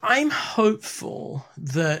I'm hopeful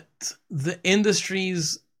that the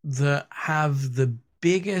industries that have the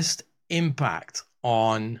biggest impact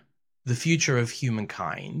on the future of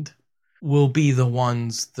humankind will be the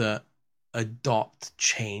ones that adopt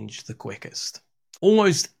change the quickest.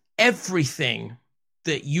 Almost everything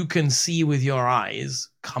that you can see with your eyes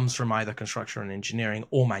comes from either construction and engineering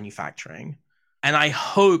or manufacturing. And I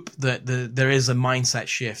hope that there is a mindset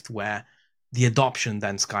shift where the adoption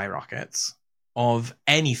then skyrockets of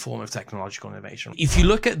any form of technological innovation. If you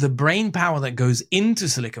look at the brain power that goes into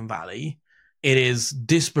Silicon Valley, it is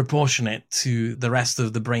disproportionate to the rest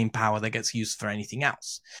of the brain power that gets used for anything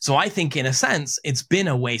else. So I think, in a sense, it's been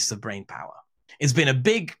a waste of brain power. It's been a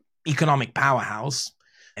big economic powerhouse.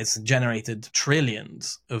 It's generated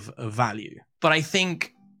trillions of value. But I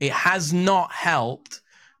think it has not helped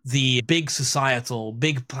the big societal,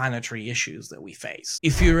 big planetary issues that we face.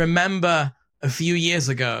 If you remember a few years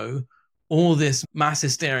ago, all this mass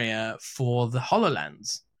hysteria for the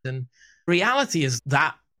HoloLens. And reality is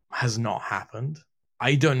that has not happened.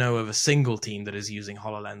 I don't know of a single team that is using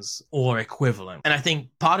HoloLens or equivalent. And I think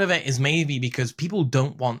part of it is maybe because people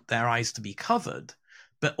don't want their eyes to be covered.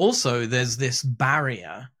 But also there's this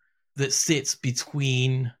barrier that sits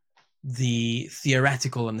between the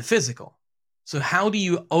theoretical and the physical. So how do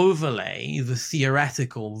you overlay the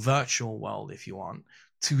theoretical virtual world, if you want,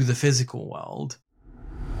 to the physical world?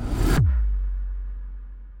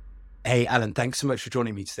 Hey, Alan, thanks so much for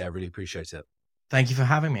joining me today. I really appreciate it. Thank you for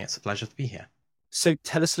having me. It's a pleasure to be here. So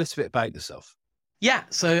tell us a little bit about yourself. Yeah,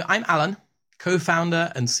 so I'm Alan,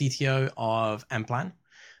 co-founder and CTO of nPlan.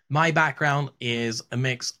 My background is a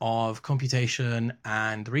mix of computation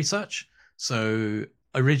and research. So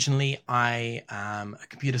originally, I am a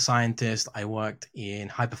computer scientist. I worked in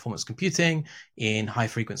high-performance computing, in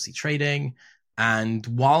high-frequency trading. And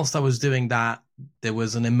whilst I was doing that, there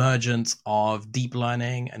was an emergence of deep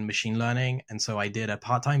learning and machine learning. And so I did a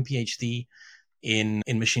part-time PhD in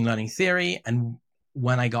machine learning theory. And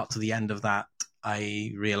when I got to the end of that,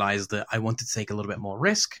 I realized that I wanted to take a little bit more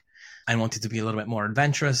risk. I wanted to be a little bit more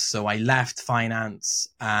adventurous. So I left finance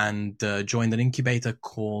and joined an incubator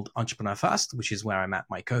called Entrepreneur First, which is where I met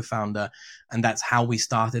my co-founder. And that's how we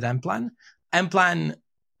started nPlan. nPlan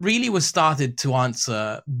really was started to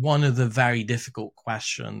answer one of the very difficult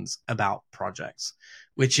questions about projects,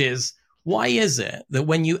 which is, why is it that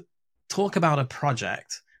when you talk about a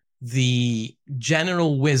project, the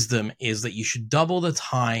general wisdom is that you should double the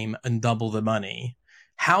time and double the money?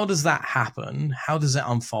 How does that happen? How does it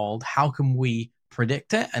unfold? How can we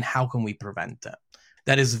predict it? And how can we prevent it?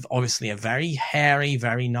 That is obviously a very hairy,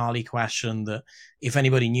 very gnarly question that if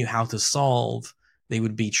anybody knew how to solve, they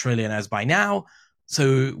would be trillionaires by now.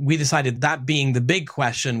 So we decided that being the big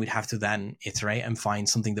question, we'd have to then iterate and find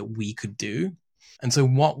something that we could do. And so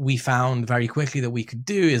what we found very quickly that we could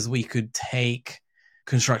do is we could take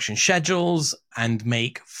construction schedules and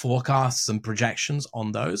make forecasts and projections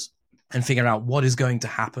on those and figure out what is going to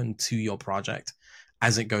happen to your project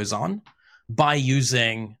as it goes on by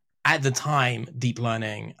using, at the time, deep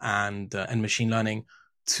learning and machine learning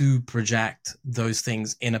to project those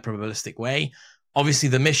things in a probabilistic way. Obviously,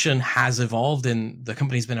 the mission has evolved, and the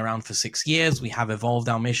company's been around for 6 years. We have evolved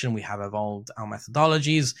our mission. We have evolved our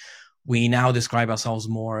methodologies. We now describe ourselves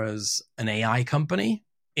more as an AI company.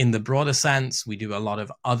 In the broader sense, we do a lot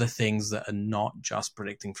of other things that are not just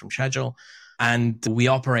predicting from schedule. And we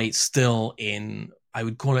operate still in, I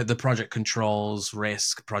would call it the project controls,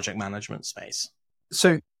 risk, project management space.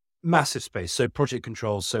 So massive space. So project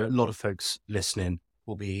controls. So a lot of folks listening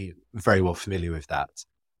will be very well familiar with that.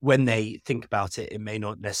 When they think about it, it may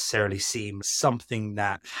not necessarily seem something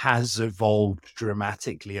that has evolved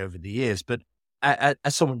dramatically over the years. But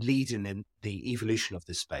as someone leading in the evolution of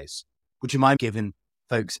this space, would you mind giving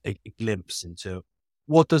folks a glimpse into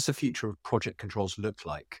what does the future of project controls look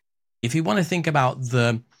like? If you want to think about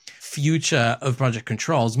the future of project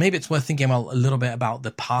controls, maybe it's worth thinking about a little bit about the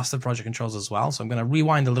past of project controls as well. So I'm going to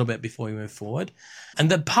rewind a little bit before we move forward. And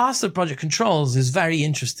the past of project controls is very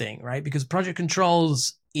interesting, right? Because project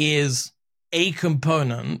controls is a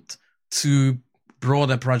component to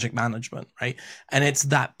broader project management, right? And it's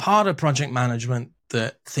that part of project management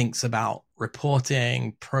that thinks about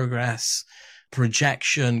reporting, progress,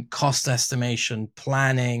 projection, cost estimation,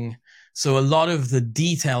 planning. So a lot of the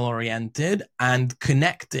detail oriented and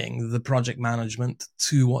connecting the project management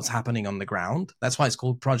to what's happening on the ground. That's why it's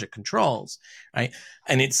called project controls, right?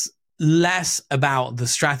 And it's less about the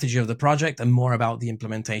strategy of the project and more about the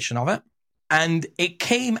implementation of it. And it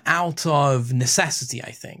came out of necessity,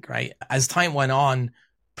 I think, right? As time went on,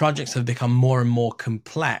 projects have become more and more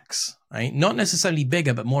complex, right? Not necessarily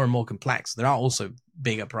bigger, but more and more complex. There are also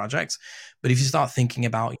bigger projects. But if you start thinking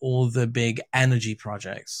about all the big energy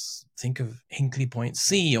projects, think of Hinkley Point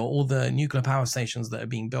C or all the nuclear power stations that are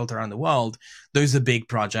being built around the world, those are big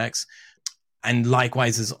projects. And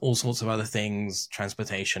likewise, there's all sorts of other things,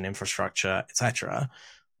 transportation, infrastructure, etc.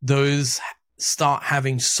 Those start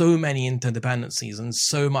having so many interdependencies and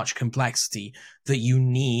so much complexity that you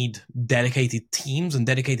need dedicated teams and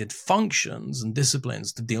dedicated functions and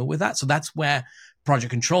disciplines to deal with that. So that's where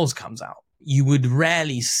project controls comes out. You would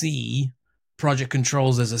rarely see project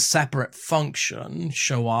controls as a separate function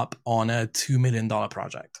show up on a $2 million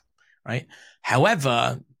project, right?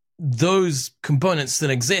 However, those components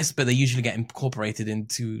still exist, but they usually get incorporated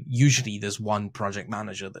into, usually there's one project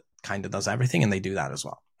manager that kind of does everything, and they do that as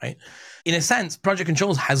well, right? In a sense, project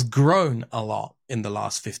controls has grown a lot in the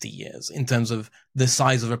last 50 years in terms of the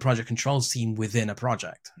size of a project controls team within a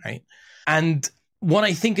project, right? And what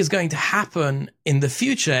I think is going to happen in the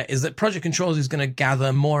future is that project controls is going to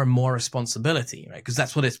gather more and more responsibility, right? Because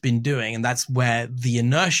that's what it's been doing. And that's where the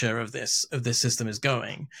inertia of this system is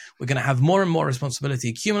going. We're going to have more and more responsibility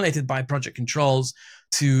accumulated by project controls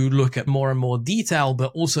to look at more and more detail,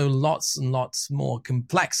 but also lots and lots more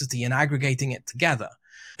complexity and aggregating it together.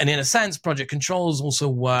 And in a sense, project controls also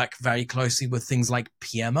work very closely with things like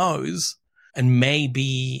PMOs and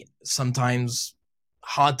maybe sometimes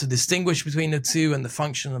hard to distinguish between the two and the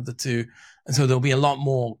function of the two. And so there'll be a lot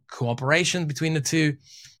more cooperation between the two,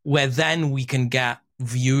 where then we can get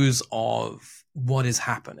views of what is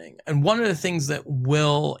happening. And one of the things that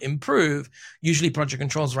will improve, usually project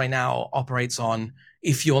controls right now operates on,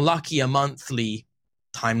 if you're lucky, a monthly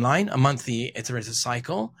timeline, a monthly iterative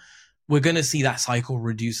cycle. We're going to see that cycle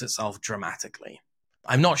reduce itself dramatically.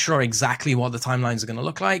 I'm not sure exactly what the timelines are going to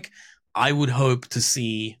look like. I would hope to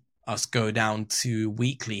see us go down to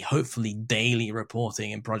weekly, hopefully daily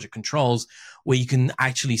reporting in project controls, where you can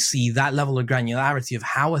actually see that level of granularity of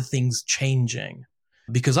how are things changing.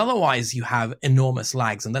 Because otherwise you have enormous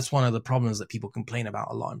lags. And that's one of the problems that people complain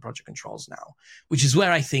about a lot in project controls now, which is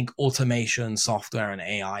where I think automation, software, and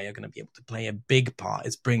AI are going to be able to play a big part,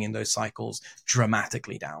 is bringing those cycles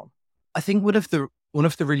dramatically down. I think one of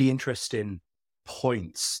the really interesting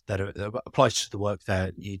points that applies to the work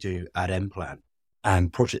that you do at nPlan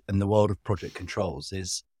and the world of project controls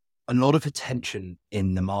is a lot of attention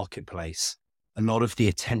in the marketplace, a lot of the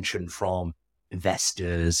attention from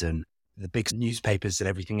investors and the big newspapers and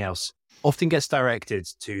everything else often gets directed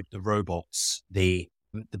to the robots, the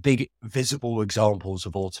big visible examples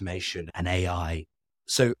of automation and AI.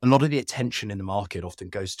 So a lot of the attention in the market often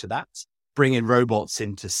goes to that, bringing robots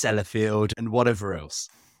into Sellafield and whatever else.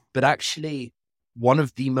 But actually, one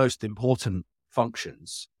of the most important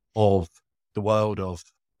functions of the world of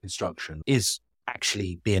construction is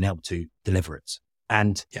actually being able to deliver it.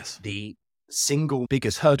 And yes, the single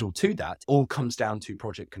biggest hurdle to that all comes down to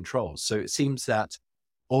project controls. So it seems that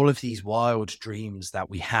all of these wild dreams that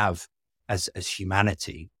we have as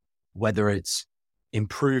humanity, whether it's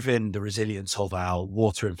improving the resilience of our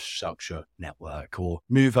water infrastructure network or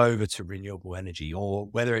move over to renewable energy, or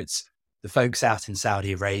whether it's the folks out in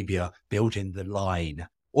Saudi Arabia building the line,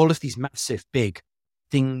 all of these massive big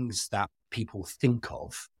things that people think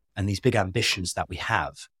of and these big ambitions that we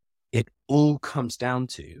have, it all comes down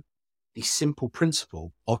to the simple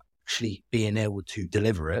principle of actually being able to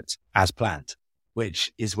deliver it as planned,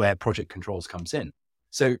 which is where project controls comes in.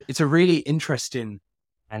 So it's a really interesting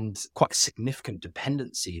and quite significant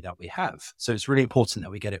dependency that we have. So it's really important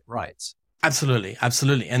that we get it right. Absolutely.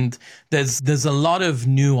 Absolutely. And there's a lot of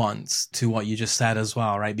nuance to what you just said as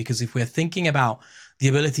well, right? Because if we're thinking about the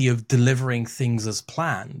ability of delivering things as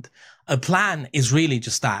planned, a plan is really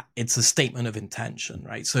just that. It's a statement of intention,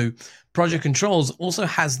 right? So project controls also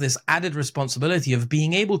has this added responsibility of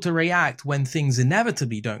being able to react when things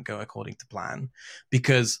inevitably don't go according to plan.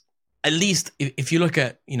 Because at least if you look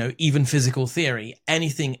at, even physical theory,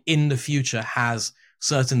 anything in the future has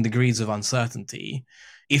certain degrees of uncertainty.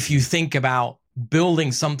 If you think about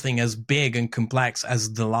building something as big and complex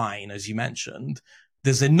as the line, as you mentioned,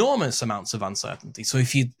 there's enormous amounts of uncertainty. So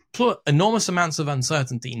if you put enormous amounts of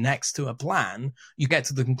uncertainty next to a plan, you get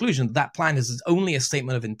to the conclusion that that plan is only a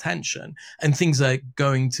statement of intention and things are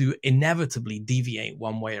going to inevitably deviate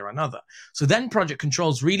one way or another. So then project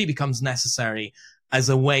controls really becomes necessary as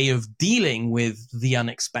a way of dealing with the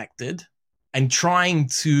unexpected and trying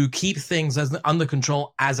to keep things under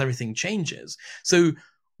control as everything changes. So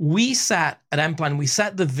we set at nPlan, we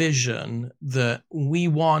set the vision that we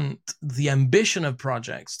want the ambition of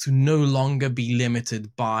projects to no longer be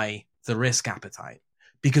limited by the risk appetite.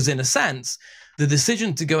 Because in a sense, the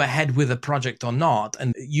decision to go ahead with a project or not,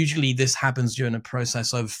 and usually this happens during a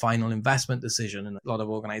process of final investment decision in a lot of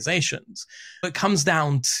organizations, it comes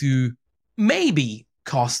down to maybe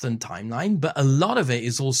cost and timeline, but a lot of it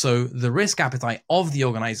is also the risk appetite of the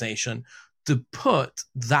organization to put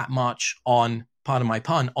that much on, pardon my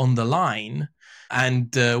pun, on the line,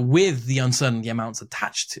 and with the uncertainty amounts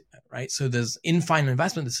attached to it, right? So there's, in final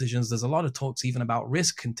investment decisions, there's a lot of talks even about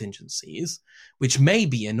risk contingencies, which may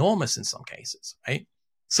be enormous in some cases, right?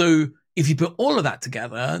 So if you put all of that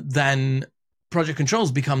together, then project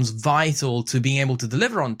controls becomes vital to being able to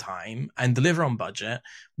deliver on time and deliver on budget,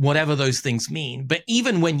 whatever those things mean. But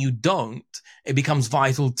even when you don't, it becomes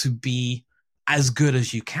vital to be as good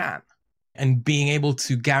as you can, and being able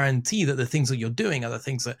to guarantee that the things that you're doing are the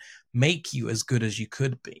things that make you as good as you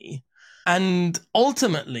could be. And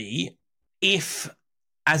ultimately, if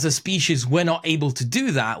as a species we're not able to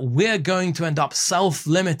do that, we're going to end up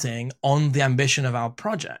self-limiting on the ambition of our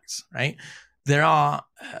projects, right? There are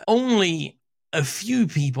only a few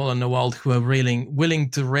people in the world who are really willing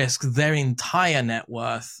to risk their entire net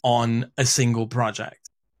worth on a single project.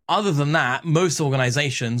 Other than that, most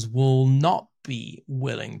organizations will not be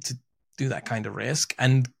willing to do that kind of risk.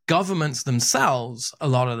 And governments themselves, a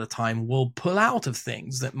lot of the time, will pull out of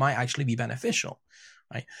things that might actually be beneficial,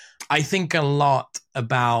 right? I think a lot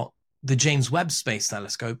about the James Webb Space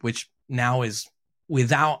Telescope, which now is,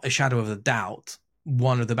 without a shadow of a doubt,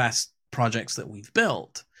 one of the best projects that we've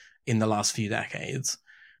built in the last few decades.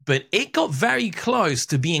 But it got very close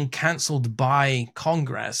to being cancelled by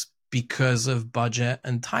Congress because of budget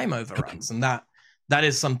and time overruns. And that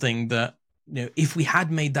is something that, if we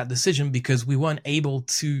had made that decision because we weren't able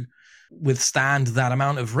to withstand that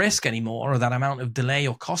amount of risk anymore, or that amount of delay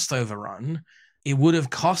or cost overrun, it would have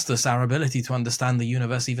cost us our ability to understand the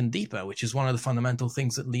universe even deeper, which is one of the fundamental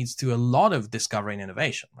things that leads to a lot of discovery and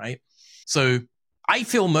innovation, right? So I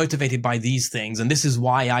feel motivated by these things, and this is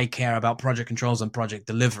why I care about project controls and project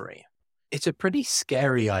delivery. It's a pretty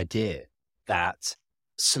scary idea that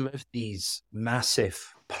some of these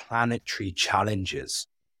massive planetary challenges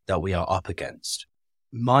that we are up against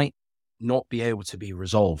might not be able to be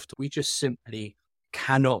resolved. We just simply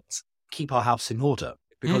cannot keep our house in order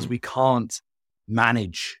because we can't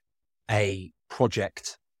manage a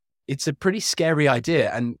project. It's a pretty scary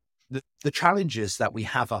idea. And the challenges that we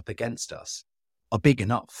have up against us are big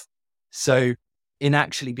enough. So in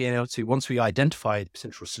actually being able to, once we identify the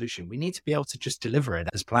potential solution, we need to be able to just deliver it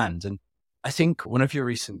as planned. And I think one of your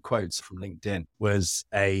recent quotes from LinkedIn was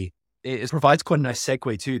it provides quite a nice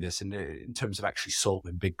segue to this in terms of actually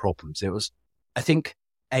solving big problems. It was, I think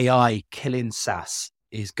AI killing SaaS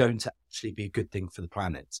is going to actually be a good thing for the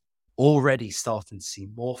planet. Already starting to see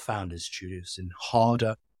more founders choosing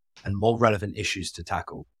harder and more relevant issues to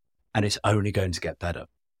tackle. And it's only going to get better,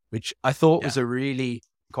 which I thought was a really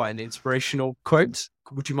quite an inspirational quote.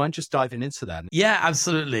 Would you mind just diving into that? Yeah,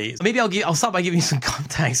 absolutely. Maybe I'll start by giving you some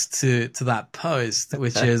context to that post,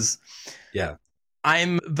 which is,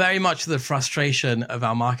 I'm very much the frustration of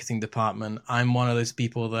our marketing department. I'm one of those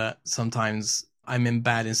people that sometimes I'm in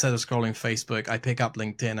bed, instead of scrolling Facebook, I pick up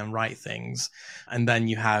LinkedIn and write things. And then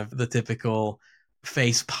you have the typical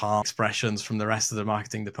face palm expressions from the rest of the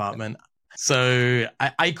marketing department. So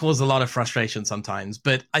I cause a lot of frustration sometimes,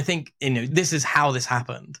 but I think, this is how this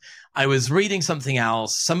happened. I was reading something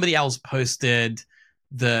else. Somebody else posted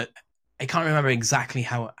that, I can't remember exactly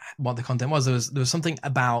what the content was. There was something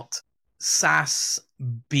about SaaS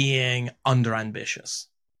being under ambitious.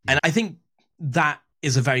 And I think that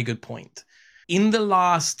is a very good point. In the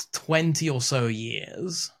last 20 or so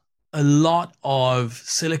years, a lot of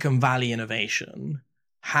Silicon Valley innovation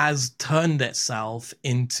has turned itself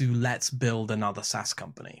into, let's build another SaaS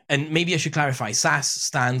company. And maybe I should clarify, SaaS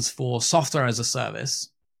stands for software as a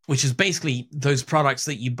service, which is basically those products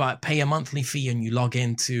that you pay a monthly fee and you log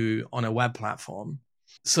into on a web platform.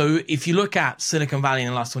 So if you look at Silicon Valley in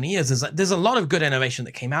the last 20 years, there's a lot of good innovation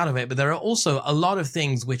that came out of it, but there are also a lot of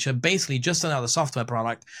things which are basically just another software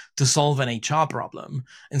product to solve an HR problem.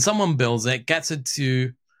 And someone builds it, gets it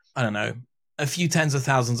to, I don't know, a few tens of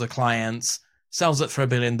thousands of clients, sells it for $1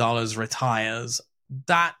 billion, retires.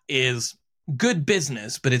 That is good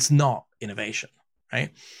business, but it's not innovation,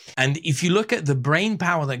 right? And if you look at the brain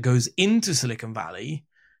power that goes into Silicon Valley,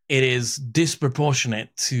 it is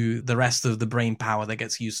disproportionate to the rest of the brain power that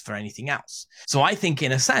gets used for anything else. So I think,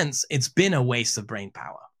 in a sense, it's been a waste of brain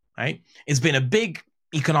power, right? It's been a big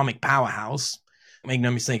economic powerhouse. Make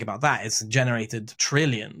no mistake about that. It's generated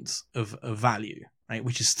trillions of value, right?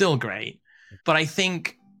 Which is still great. But I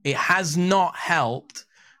think it has not helped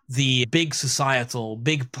the big societal,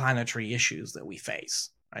 big planetary issues that we face.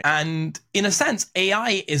 right? And in a sense,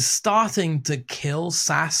 AI is starting to kill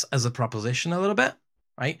SaaS as a proposition a little bit,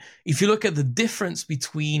 right? If you look at the difference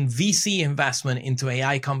between VC investment into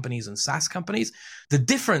AI companies and SaaS companies, the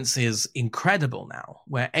difference is incredible now,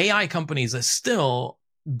 where AI companies are still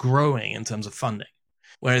growing in terms of funding,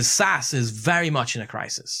 whereas SaaS is very much in a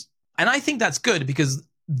crisis. And I think that's good because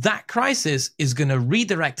that crisis is going to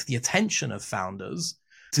redirect the attention of founders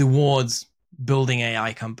towards building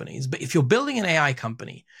AI companies. But if you're building an AI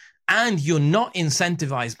company and you're not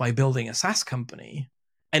incentivized by building a SaaS company,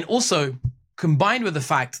 and also combined with the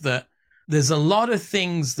fact that there's a lot of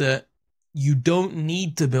things that you don't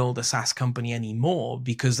need to build a SaaS company anymore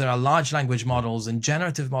because there are large language models and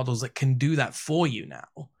generative models that can do that for you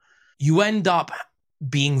now, you end up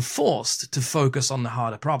being forced to focus on the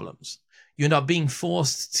harder problems. You end up being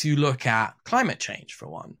forced to look at climate change, for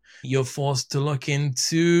one. You're forced to look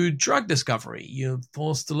into drug discovery. You're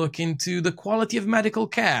forced to look into the quality of medical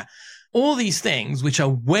care. All these things, which are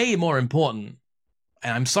way more important,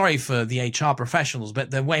 and I'm sorry for the HR professionals, but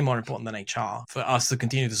they're way more important than HR for us to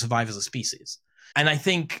continue to survive as a species. And I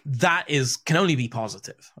think that can only be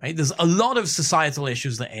positive, right? There's a lot of societal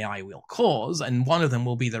issues that AI will cause, and one of them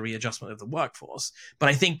will be the readjustment of the workforce. But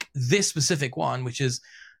I think this specific one, which is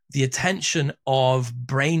the attention of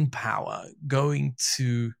brain power going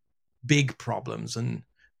to big problems and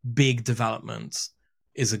big developments,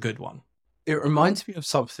 is a good one. It reminds me of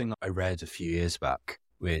something I read a few years back,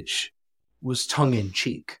 which was tongue in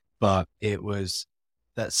cheek, but it was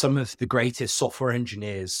that some of the greatest software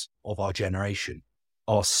engineers of our generation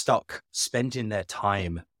are stuck spending their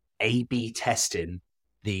time A/B testing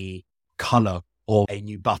the color of a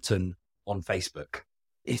new button on Facebook.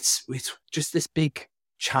 It's just this big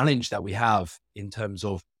challenge that we have in terms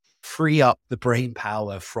of free up the brain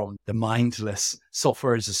power from the mindless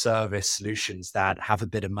software as a service solutions that have a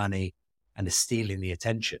bit of money and are stealing the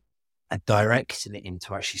attention, and directing it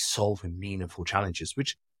into actually solving meaningful challenges,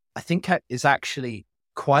 which I think is actually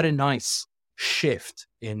quite a nice shift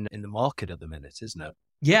in the market at the minute, isn't it?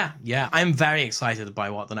 Yeah. I'm very excited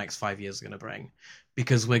by what the next 5 years are going to bring,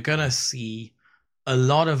 because we're going to see a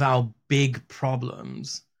lot of our big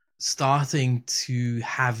problems starting to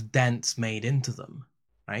have dents made into them,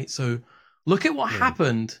 right? So look at what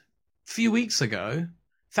happened a few weeks ago.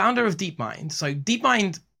 Founder of DeepMind. So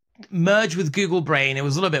DeepMind merged with Google Brain. It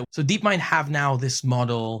was a little bit. So DeepMind have now this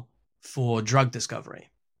model for drug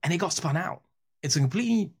discovery, and it got spun out. It's a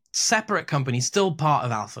completely separate company, still part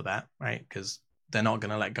of Alphabet, right? Because they're not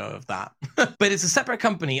going to let go of that. But it's a separate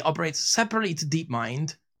company, operates separately to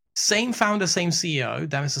DeepMind, same founder, same CEO,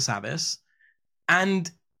 Demis Hassabis,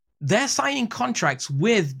 and they're signing contracts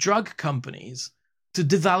with drug companies to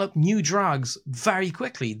develop new drugs very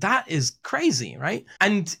quickly. That is crazy, right?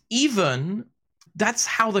 And even that's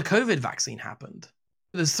how the COVID vaccine happened.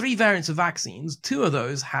 There's 3 variants of vaccines. 2 of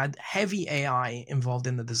those had heavy AI involved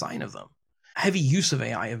in the design of them, heavy use of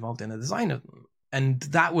AI involved in the design of them. And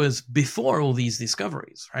that was before all these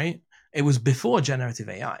discoveries, right? It was before generative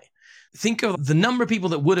AI. Think of the number of people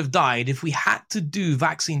that would have died if we had to do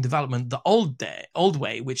vaccine development the old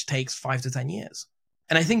way, which takes 5 to 10 years.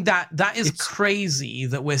 And I think that is crazy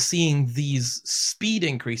that we're seeing these speed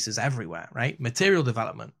increases everywhere, right? Material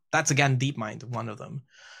development. That's again, DeepMind, one of them,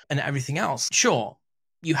 and everything else. Sure,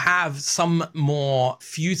 you have some more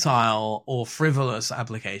futile or frivolous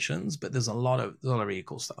applications, but there's a lot of really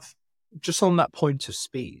cool stuff. Just on that point of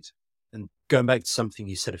speed, and going back to something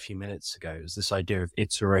you said a few minutes ago, is this idea of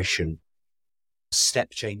iteration, step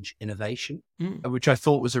change innovation, which I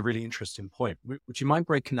thought was a really interesting point. Would you mind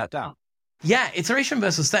breaking that down? Yeah, iteration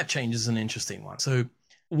versus step change is an interesting one. So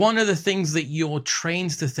one of the things that you're trained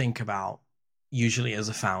to think about usually as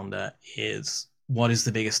a founder is, what is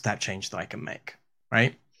the biggest step change that I can make,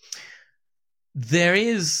 right? There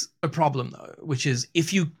is a problem though, which is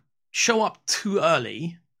if you show up too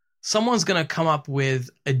early, someone's going to come up with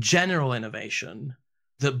a general innovation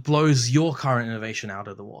that blows your current innovation out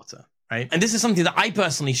of the water, right? And this is something that I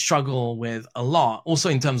personally struggle with a lot, also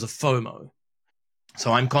in terms of FOMO.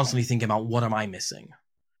 So I'm constantly thinking about, what am I missing?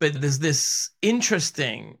 But there's this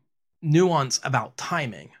interesting nuance about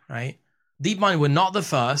timing, right? DeepMind were not the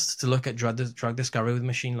first to look at drug discovery with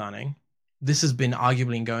machine learning. This has been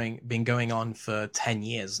arguably going on for 10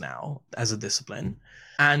 years now as a discipline.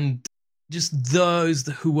 And just those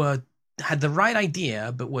who had the right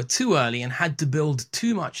idea, but were too early and had to build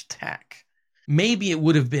too much tech. Maybe it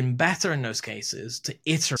would have been better in those cases to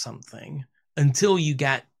iterate something until you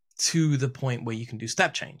get to the point where you can do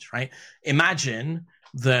step change, right? Imagine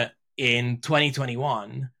that in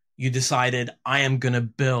 2021, you decided, I am going to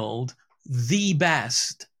build the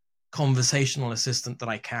best conversational assistant that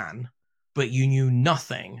I can but you knew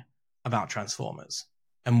nothing about transformers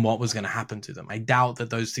and what was going to happen to them. I doubt that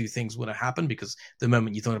those two things would have happened, because the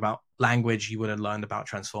moment you thought about language, you would have learned about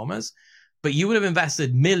transformers. But you would have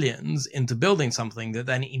invested millions into building something that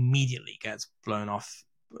then immediately gets blown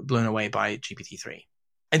away by GPT-3.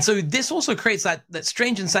 And so this also creates that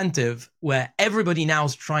strange incentive where everybody now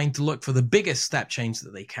is trying to look for the biggest step change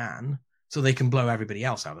that they can, so they can blow everybody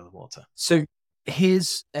else out of the water. So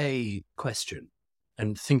here's a question,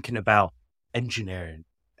 and thinking about engineering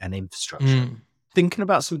and infrastructure, thinking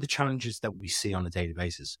about some of the challenges that we see on a daily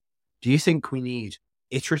basis, do you think we need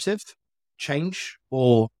iterative change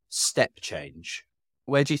or step change?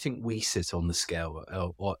 Where do you think we sit on the scale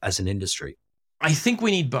or as an industry? I think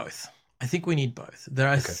we need both. There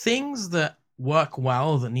are things that work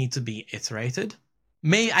well that need to be iterated.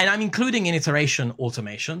 And I'm including in iteration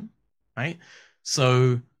automation, right?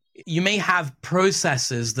 So you may have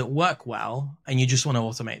processes that work well and you just want to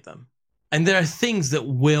automate them. And there are things that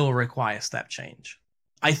will require step change.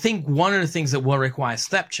 I think one of the things that will require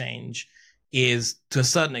step change is, to a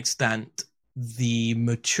certain extent, the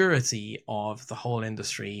maturity of the whole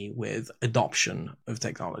industry with adoption of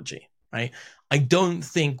technology, right? I don't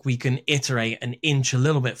think we can iterate and inch a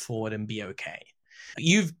little bit forward and be okay.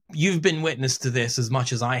 You've been witness to this as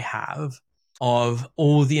much as I have, of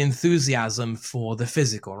all the enthusiasm for the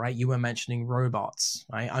physical, right? You were mentioning robots,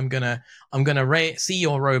 right? I'm gonna see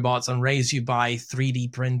your robots and raise you by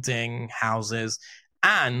 3D printing houses.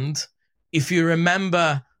 And if you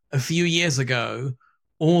remember a few years ago,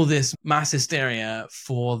 all this mass hysteria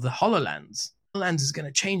for the HoloLens. HoloLens is going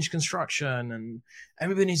to change construction and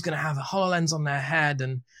everybody's going to have a HoloLens on their head.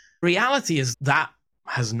 And reality is that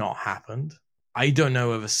has not happened. I don't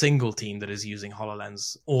know of a single team that is using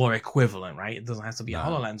HoloLens or equivalent, right? It doesn't have to be a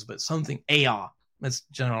HoloLens, but something AR. Let's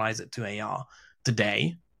generalize it to AR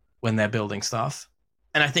today when they're building stuff.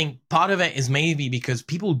 And I think part of it is maybe because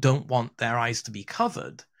people don't want their eyes to be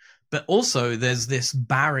covered, but also there's this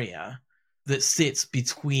barrier that sits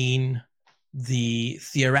between the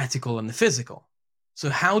theoretical and the physical. So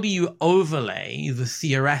how do you overlay the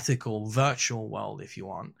theoretical virtual world, if you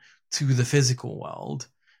want, to the physical world?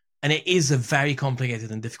 And it is a very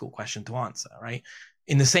complicated and difficult question to answer, right?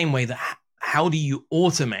 In the same way that how do you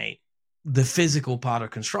automate the physical part of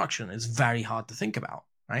construction is very hard to think about,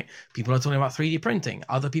 right? People are talking about 3D printing.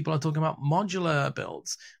 Other people are talking about modular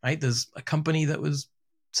builds, right? There's a company that was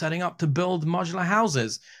setting up to build modular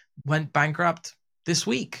houses, went bankrupt this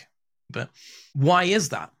week. But why is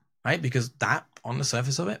that, right? Because that, on the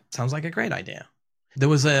surface of it, sounds like a great idea. There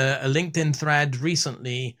was a LinkedIn thread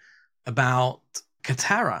recently about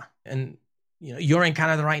Katera. And you're in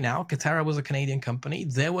Canada right now. Katera was a Canadian company.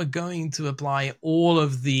 They were going to apply all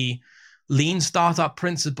of the lean startup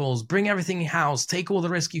principles, bring everything in-house, take all the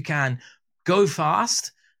risk you can, go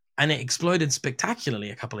fast. And it exploded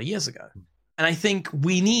spectacularly a couple of years ago. And I think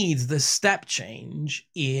we need the step change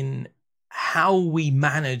in how we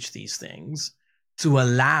manage these things to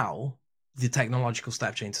allow the technological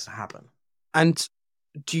step changes to happen. And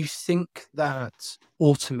do you think that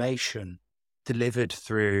automation delivered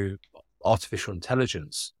through artificial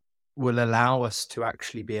intelligence will allow us to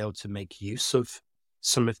actually be able to make use of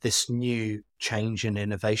some of this new change and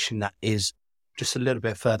innovation that is just a little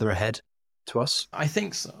bit further ahead to us? I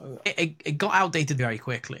think so. It got outdated very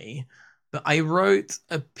quickly, but I wrote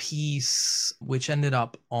a piece which ended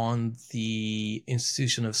up on the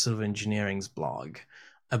Institution of Civil Engineering's blog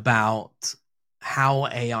about how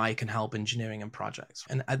AI can help engineering and projects.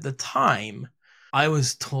 And at the time, I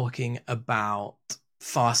was talking about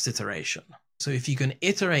fast iteration. So if you can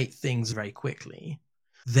iterate things very quickly,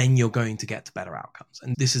 then you're going to get to better outcomes.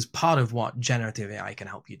 And this is part of what generative AI can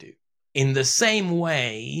help you do. In the same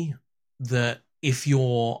way that if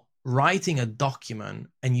you're writing a document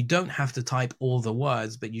and you don't have to type all the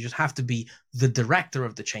words, but you just have to be the director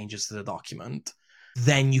of the changes to the document,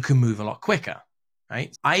 then you can move a lot quicker,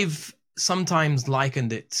 right? I've sometimes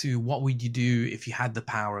likened it to what would you do if you had the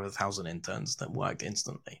power of 1,000 interns that worked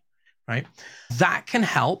instantly, right? That can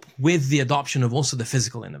help with the adoption of also the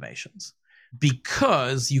physical innovations,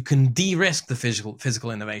 because you can de-risk the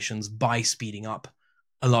physical innovations by speeding up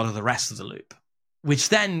a lot of the rest of the loop, which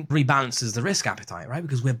then rebalances the risk appetite, right?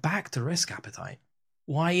 Because we're back to risk appetite.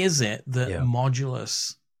 Why is it that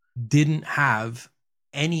Modulus didn't have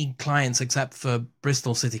any clients except for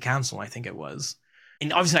Bristol City Council, I think it was?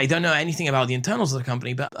 And obviously, I don't know anything about the internals of the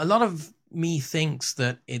company, but a lot of me thinks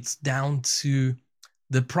that it's down to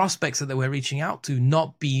the prospects that we're reaching out to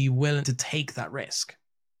not be willing to take that risk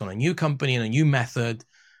on a new company and a new method.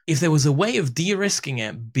 If there was a way of de-risking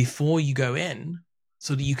it before you go in,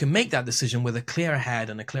 so that you can make that decision with a clearer head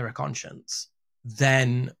and a clearer conscience,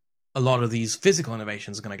 then a lot of these physical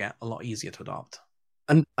innovations are going to get a lot easier to adopt.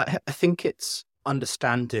 And I think it's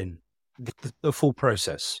understanding the full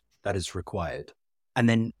process that is required and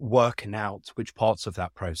then working out which parts of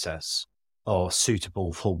that process are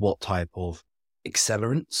suitable for what type of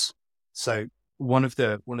accelerants. So one of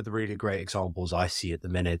the really great examples I see at the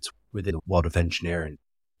minute within the world of engineering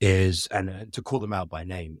is, and to call them out by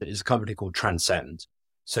name, is a company called Transcend.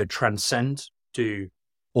 So Transcend do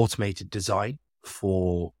automated design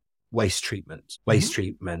for waste treatment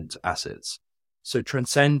assets. So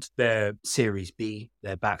Transcend, their Series B,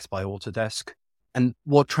 they're backed by Autodesk. And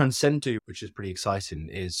what Transcend do, which is pretty exciting,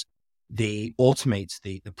 is they automate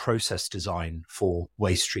the process design for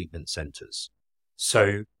waste treatment centers.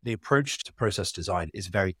 So the approach to process design is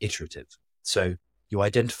very iterative. So you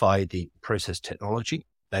identify the process technology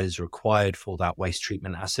that is required for that waste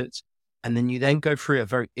treatment asset. And then you then go through a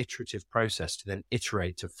very iterative process to then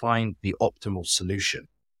iterate to find the optimal solution,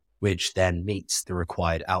 which then meets the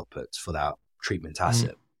required outputs for that treatment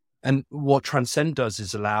asset. And what Transcend does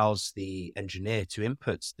is allows the engineer to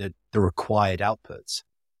input the required outputs,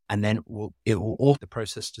 and then it will automate the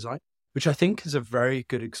process design, which I think is a very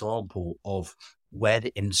good example of where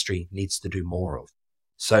the industry needs to do more of.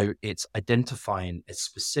 So it's identifying a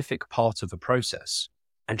specific part of a process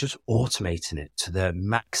and just automating it to the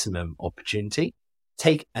maximum opportunity.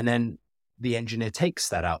 And then the engineer takes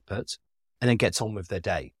that output and then gets on with their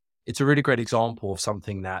day. It's a really great example of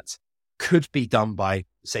something that could be done by,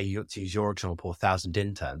 say, to use your example, 1,000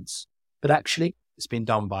 interns, but actually it's been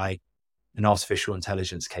done by an artificial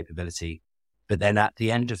intelligence capability. But then at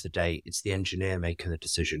the end of the day, it's the engineer making the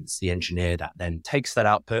decision. It's the engineer that then takes that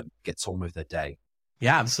output, gets on with their day.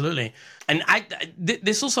 Yeah, absolutely. And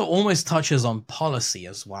this also almost touches on policy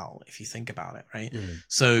as well, if you think about it, right?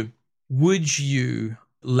 So would you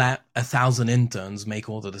let 1,000 interns make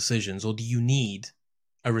all the decisions, or do you need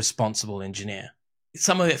a responsible engineer?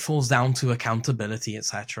 Some of it falls down to accountability,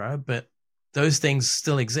 etc., but those things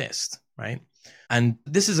still exist, right? And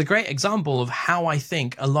this is a great example of how I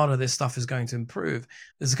think a lot of this stuff is going to improve.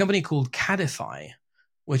 There's a company called Cadify,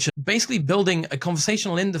 which is basically building a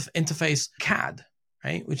conversational interface CAD,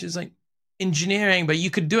 right? Which is like engineering, but you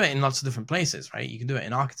could do it in lots of different places, right? You can do it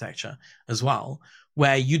in architecture as well,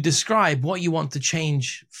 where you describe what you want to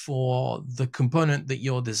change for the component that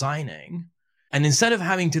you're designing. And instead of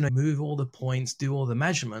having to move all the points, do all the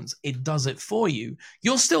measurements, it does it for you.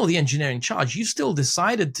 You're still the engineer in charge. You still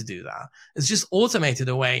decided to do that. It's just automated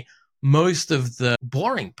away most of the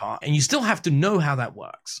boring part. And you still have to know how that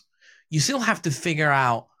works. You still have to figure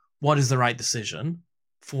out what is the right decision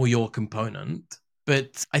for your component.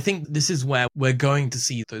 But I think this is where we're going to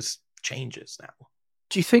see those changes now.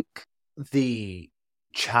 Do you think the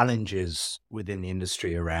challenges within the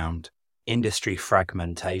industry around industry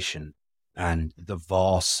fragmentation and the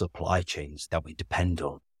vast supply chains that we depend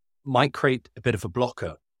on might create a bit of a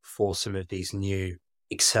blocker for some of these new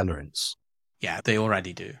accelerants? Yeah, they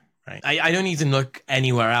already do, right? I don't need to look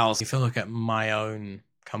anywhere else. If you look at my own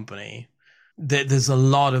company, there's a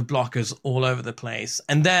lot of blockers all over the place.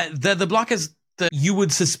 And they're the blockers that you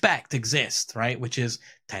would suspect exist, right? Which is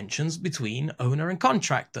tensions between owner and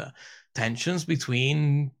contractor, tensions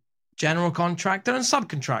between general contractor and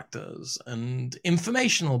subcontractors, and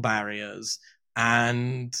informational barriers,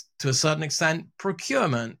 and to a certain extent,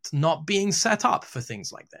 procurement not being set up for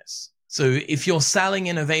things like this. So if you're selling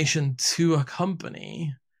innovation to a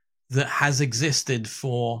company that has existed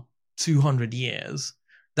for 200 years,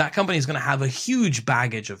 that company is going to have a huge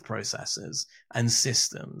baggage of processes and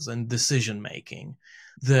systems and decision making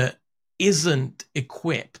that isn't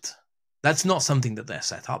equipped. That's not something that they're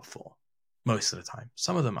set up for most of the time.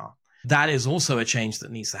 Some of them are. That is also a change that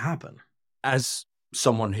needs to happen. As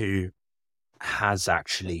someone who has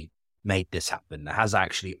actually made this happen, has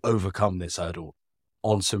actually overcome this hurdle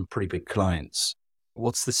on some pretty big clients,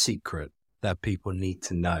 what's the secret that people need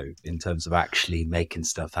to know in terms of actually making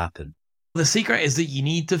stuff happen? The secret is that you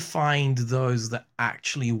need to find those that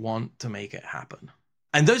actually want to make it happen.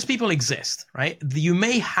 And those people exist, right? You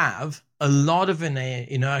may have a lot of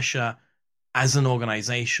inertia as an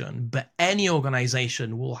organization, but any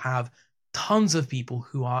organization will have tons of people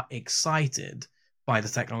who are excited by the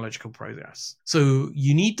technological progress. So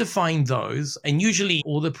you need to find those. And usually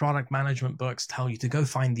all the product management books tell you to go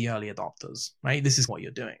find the early adopters, right? This is what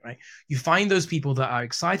you're doing, right? You find those people that are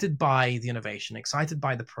excited by the innovation, excited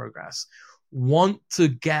by the progress, want to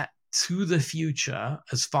get to the future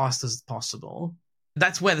as fast as possible.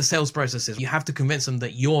 That's where the sales process is. You have to convince them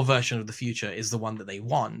that your version of the future is the one that they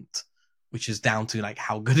want, which is down to like,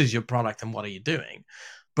 how good is your product and what are you doing?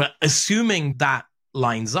 But assuming that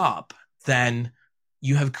lines up, then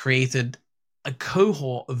you have created a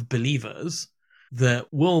cohort of believers that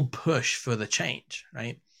will push for the change,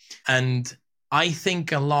 right? And I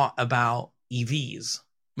think a lot about EVs,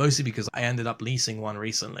 mostly because I ended up leasing one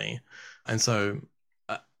recently. And so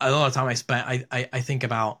a lot of time I think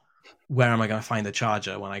about where am I going to find a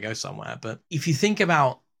charger when I go somewhere. But if you think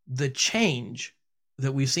about the change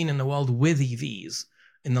that we've seen in the world with EVs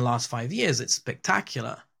in the last 5 years, it's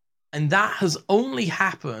spectacular. And that has only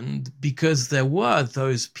happened because there were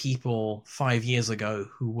those people 5 years ago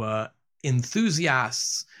who were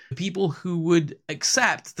enthusiasts, people who would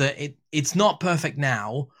accept that it's not perfect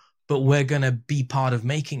now, but we're going to be part of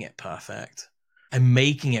making it perfect and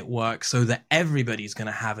making it work so that everybody's going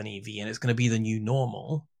to have an EV and it's going to be the new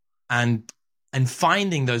normal. And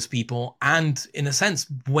finding those people and, in a sense,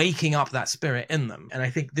 waking up that spirit in them. And I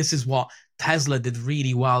think this is what Tesla did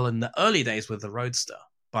really well in the early days with the Roadster,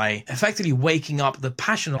 by effectively waking up the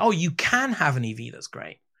passion of, oh, you can have an EV that's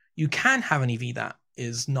great. You can have an EV that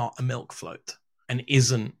is not a milk float and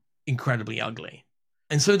isn't incredibly ugly.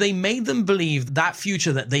 And so they made them believe that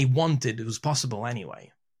future that they wanted was possible anyway.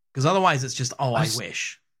 Because otherwise it's just, oh, I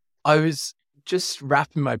wish. I was just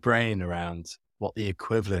wrapping my brain around what the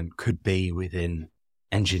equivalent could be within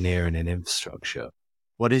engineering and infrastructure.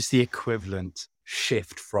 What is the equivalent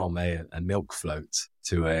shift from a milk float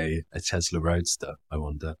to a Tesla Roadster, I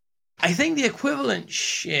wonder? I think the equivalent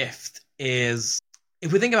shift is,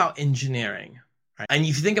 if we think about engineering, right, and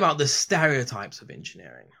if you think about the stereotypes of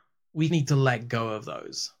engineering, we need to let go of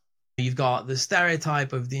those. You've got the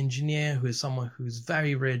stereotype of the engineer who is someone who's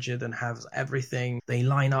very rigid and has everything. They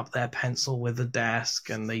line up their pencil with the desk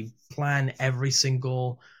and they plan every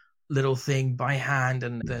single little thing by hand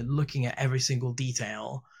and they're looking at every single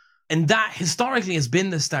detail. And that historically has been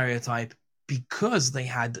the stereotype because they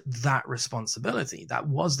had that responsibility. That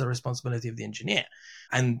was the responsibility of the engineer.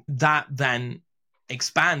 And that then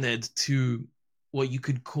expanded to what you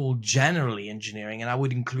could call generally engineering. And I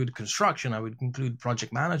would include construction. I would include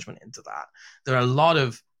project management into that. There are a lot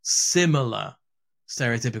of similar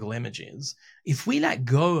stereotypical images. If we let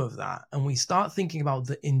go of that and we start thinking about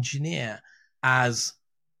the engineer as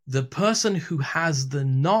the person who has the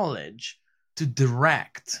knowledge to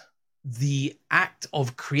direct the act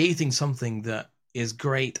of creating something that is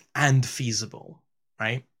great and feasible,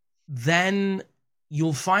 right? Then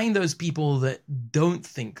you'll find those people that don't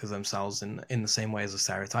think of themselves in the same way as a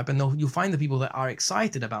stereotype. And you'll find the people that are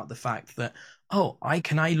excited about the fact that, oh, I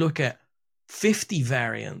look at 50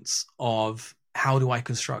 variants of how do I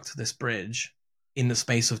construct this bridge in the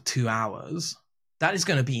space of 2 hours. That is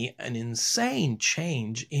going to be an insane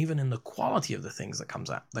change, even in the quality of the things that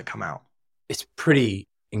come out. It's pretty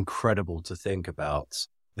incredible to think about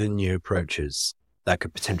the new approaches that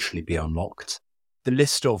could potentially be unlocked. The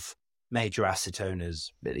list of major asset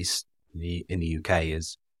owners, at least in the UK,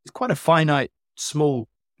 is quite a finite, small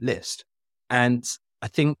list. And I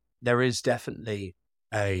think there is definitely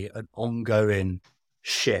an ongoing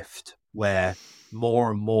shift where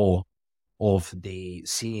more and more of the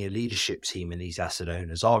senior leadership team in these asset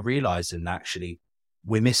owners are realizing that actually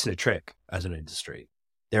we're missing a trick as an industry.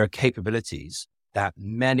 There are capabilities that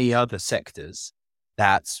many other sectors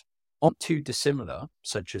that aren't too dissimilar,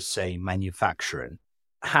 such as, say, manufacturing,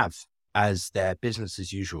 have as their business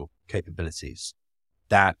as usual capabilities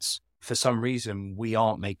that for some reason we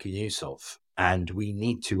aren't making use of. And we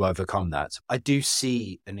need to overcome that. I do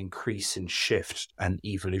see an increase in shift and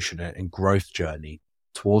evolution and growth journey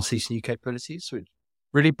towards these new capabilities, which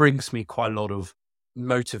really brings me quite a lot of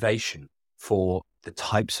motivation for the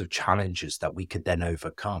types of challenges that we could then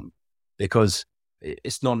overcome. Because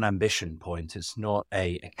it's not an ambition point. It's not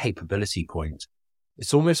a capability point.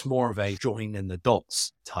 It's almost more of a join in the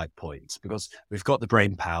dots type point, because we've got the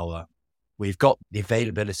brain power, we've got the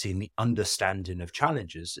availability and the understanding of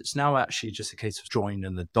challenges. It's now actually just a case of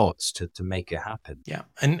joining the dots to make it happen. Yeah.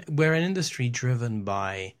 And we're an industry driven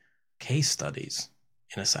by case studies,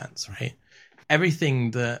 in a sense, right?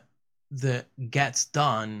 Everything that gets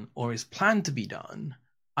done or is planned to be done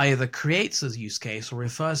either creates a use case or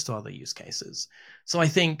refers to other use cases. So I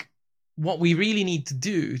think what we really need to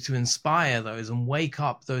do to inspire those and wake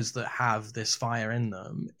up those that have this fire in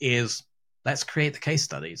them is let's create the case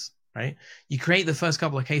studies, right? You create the first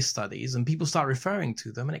couple of case studies and people start referring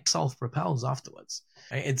to them and it self-propels afterwards.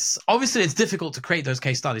 Right? It's difficult to create those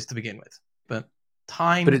case studies to begin with, but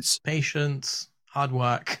it's patience, hard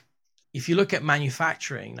work. If you look at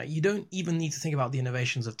manufacturing, like, you don't even need to think about the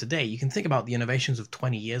innovations of today. You can think about the innovations of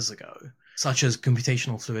 20 years ago, such as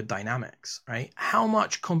computational fluid dynamics, right? How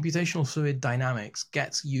much computational fluid dynamics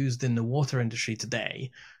gets used in the water industry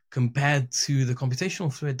today compared to the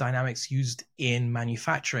computational fluid dynamics used in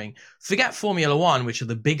manufacturing. Forget Formula One, which are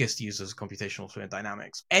the biggest users of computational fluid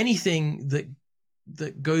dynamics. Anything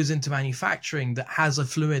that goes into manufacturing that has a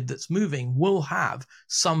fluid that's moving will have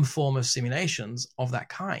some form of simulations of that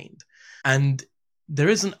kind. And there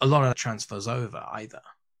isn't a lot of that transfers over either.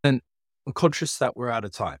 And I'm conscious that we're out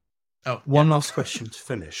of time. Oh, One yeah. last question to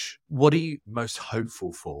finish. What are you most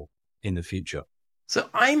hopeful for in the future? So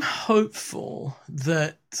I'm hopeful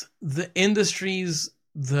that the industries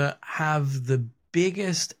that have the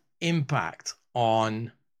biggest impact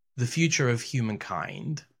on the future of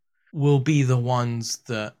humankind will be the ones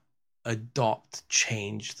that adopt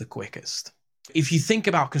change the quickest. If you think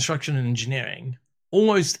about construction and engineering,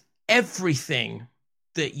 almost everything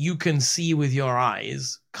that you can see with your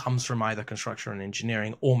eyes comes from either construction and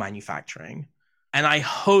engineering or manufacturing. And I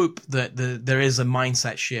hope that there is a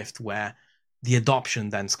mindset shift where the adoption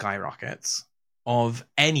then skyrockets of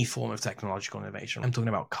any form of technological innovation. I'm talking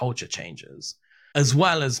about culture changes, as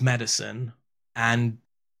well as medicine and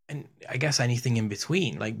I guess anything in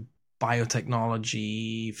between, like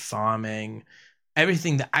biotechnology, farming,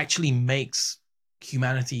 everything that actually makes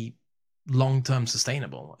humanity long-term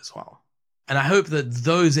sustainable as well. And I hope that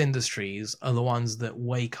those industries are the ones that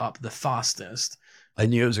wake up the fastest. I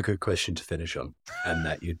knew it was a good question to finish on and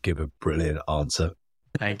that you'd give a brilliant answer.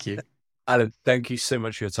 Thank you. Alan, thank you so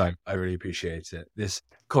much for your time. I really appreciate it. This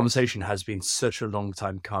conversation has been such a long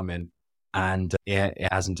time coming and it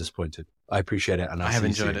hasn't disappointed. I appreciate it. And I have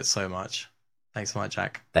enjoyed it so much. Thanks so much,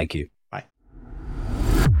 Jack. Thank you.